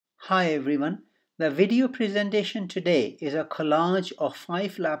Hi everyone. The video presentation today is a collage of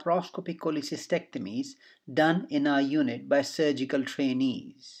 5 laparoscopic cholecystectomies done in our unit by surgical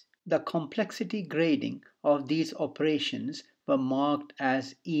trainees. The complexity grading of these operations were marked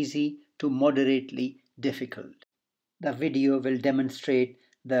as easy to moderately difficult. The video will demonstrate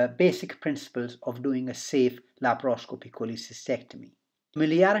the basic principles of doing a safe laparoscopic cholecystectomy.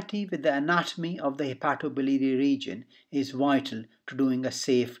 Familiarity with the anatomy of the hepatobiliary region is vital to doing a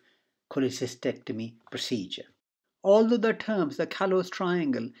safe cholecystectomy procedure. Although the terms the callous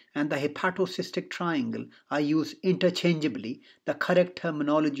triangle and the hepatocystic triangle are used interchangeably, the correct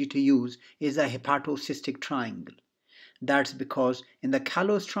terminology to use is the hepatocystic triangle. That's because in the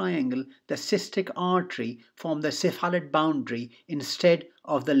callous triangle, the cystic artery forms the cephalid boundary instead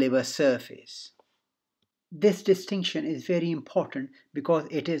of the liver surface. This distinction is very important because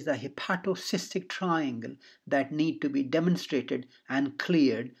it is the hepatocystic triangle that need to be demonstrated and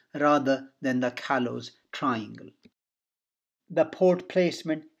cleared rather than the callous triangle. The port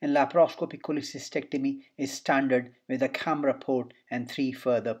placement in laparoscopic cholecystectomy is standard with a camera port and 3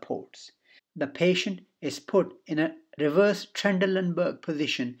 further ports. The patient is put in a reverse Trendelenburg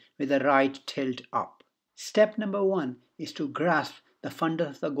position with a right tilt up. Step number 1 is to grasp the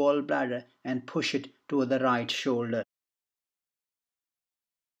fundus of the gallbladder and push it to the right shoulder.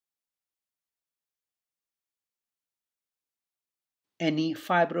 Any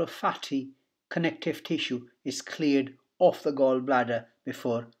fibrofatty connective tissue is cleared off the gallbladder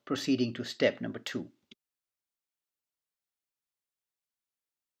before proceeding to step number 2.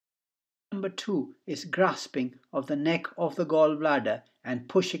 Number 2 is grasping of the neck of the gallbladder and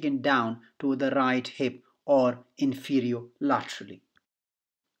pushing it down to the right hip or inferior laterally.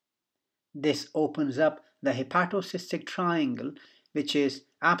 This opens up the hepatocystic triangle, which is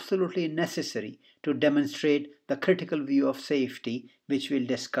absolutely necessary to demonstrate the critical view of safety, which we'll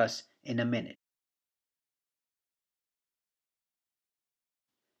discuss in a minute.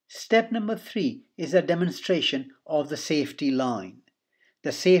 Step number 3 is a demonstration of the safety line.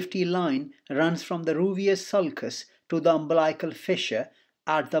 The safety line runs from the ruveus sulcus to the umbilical fissure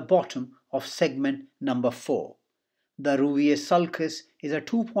at the bottom of segment number 4. The ruveus sulcus is a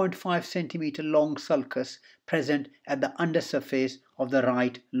 2.5 cm long sulcus present at the undersurface of the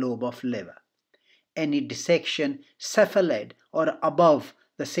right lobe of liver. Any dissection cephalad or above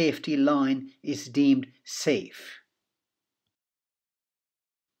the safety line is deemed safe.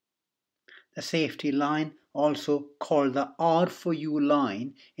 The safety line, also called the R4U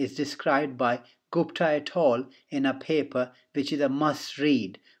line, is described by Gupta et al. In a paper which is a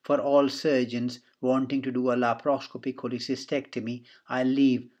must-read for all surgeons wanting to do a laparoscopic cholecystectomy. I'll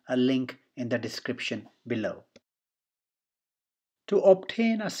leave a link in the description below. To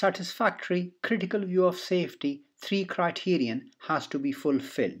obtain a satisfactory critical view of safety, 3 criterion has to be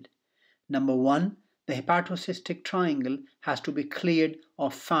fulfilled. Number 1, the hepatocystic triangle has to be cleared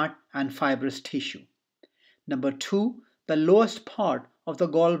of fat and fibrous tissue. Number 2, the lowest part of the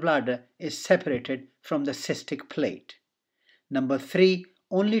gallbladder is separated from the cystic plate. Number 3,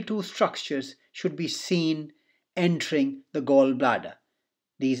 only 2 structures should be seen entering the gallbladder.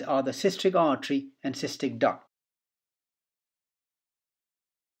 These are the cystic artery and cystic duct.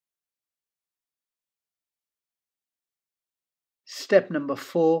 Step number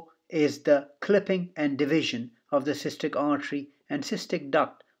 4 is the clipping and division of the cystic artery and cystic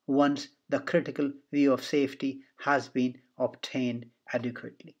duct once the critical view of safety has been obtained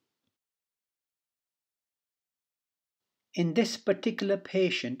adequately. In this particular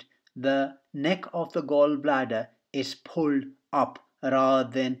patient, the neck of the gallbladder is pulled up rather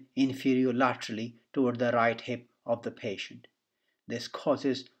than inferior laterally toward the right hip of the patient. This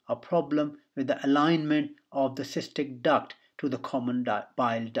causes a problem with the alignment of the cystic duct to the common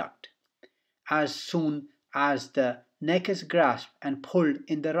bile duct. As soon as the neck is grasped and pulled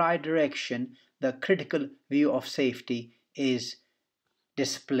in the right direction, the critical view of safety is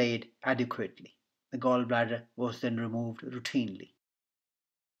displayed adequately. The gallbladder was then removed routinely.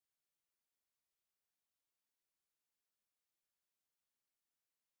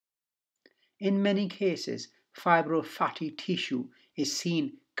 In many cases, fibrofatty tissue is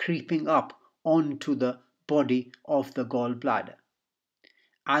seen creeping up onto the body of the gallbladder.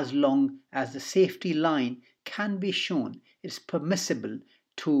 As long as the safety line can be shown, it's permissible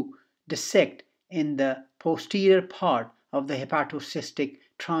to dissect in the posterior part of the hepatocystic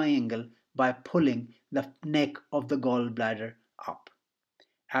triangle by pulling the neck of the gallbladder up.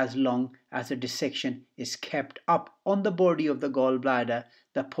 As long as the dissection is kept up on the body of the gallbladder,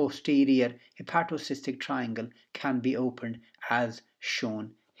 the posterior hepatocystic triangle can be opened as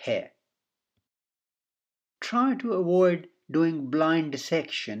shown here. Try to avoid doing blind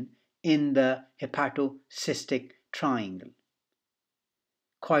dissection in the hepatocystic triangle.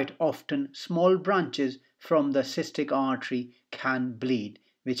 Quite often, small branches from the cystic artery can bleed,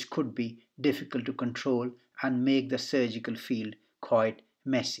 which could be difficult to control and make the surgical field quite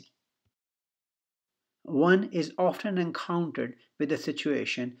messy. One is often encountered with a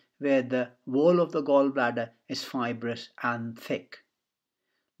situation where the wall of the gallbladder is fibrous and thick.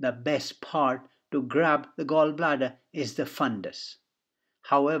 The best part to grab the gallbladder is the fundus.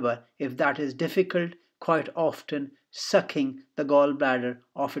 However, if that is difficult, quite often sucking the gallbladder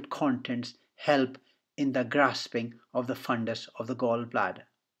of its contents help in the grasping of the fundus of the gallbladder.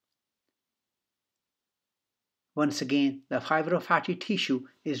 Once again, the fibrofatty tissue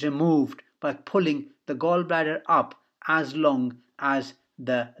is removed by pulling the gallbladder up as long as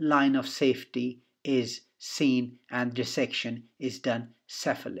the line of safety is seen and dissection is done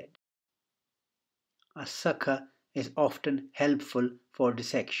cephalid. A sucker is often helpful for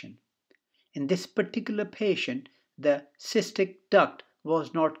dissection. In this particular patient, the cystic duct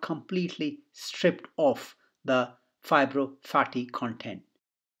was not completely stripped off the fibrofatty content.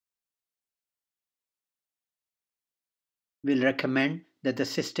 We'll recommend that the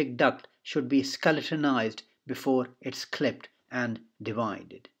cystic duct should be skeletonized before it's clipped and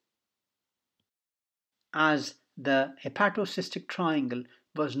divided. As the hepatocystic triangle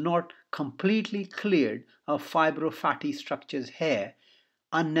was not completely cleared of fibrofatty structures here,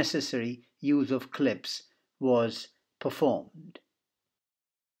 unnecessary use of clips was performed.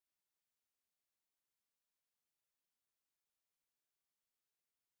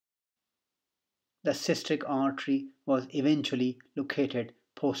 The cystic artery was eventually located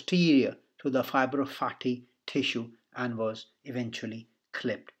posterior to the fibrofatty tissue and was eventually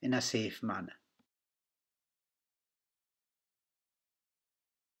clipped in a safe manner.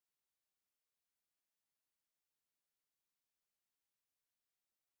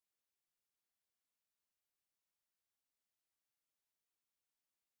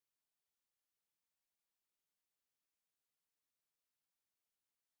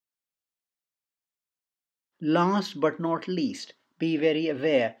 Last but not least, be very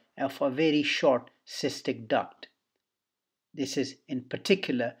aware of a very short cystic duct. This is in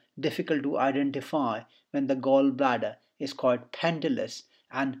particular difficult to identify when the gallbladder is quite pendulous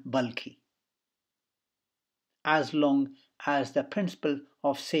and bulky. As long as the principle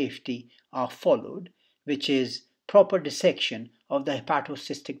of safety are followed, which is proper dissection of the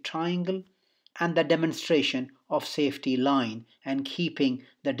hepatocystic triangle and the demonstration of safety line and keeping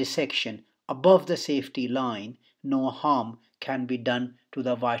the dissection above the safety line, no harm can be done to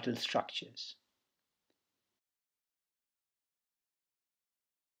the vital structures.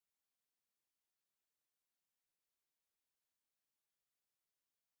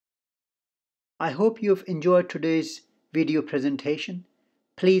 I hope you've enjoyed today's video presentation.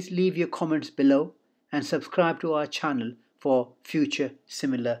 Please leave your comments below and subscribe to our channel for future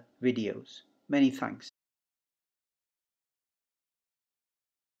similar videos. Many thanks.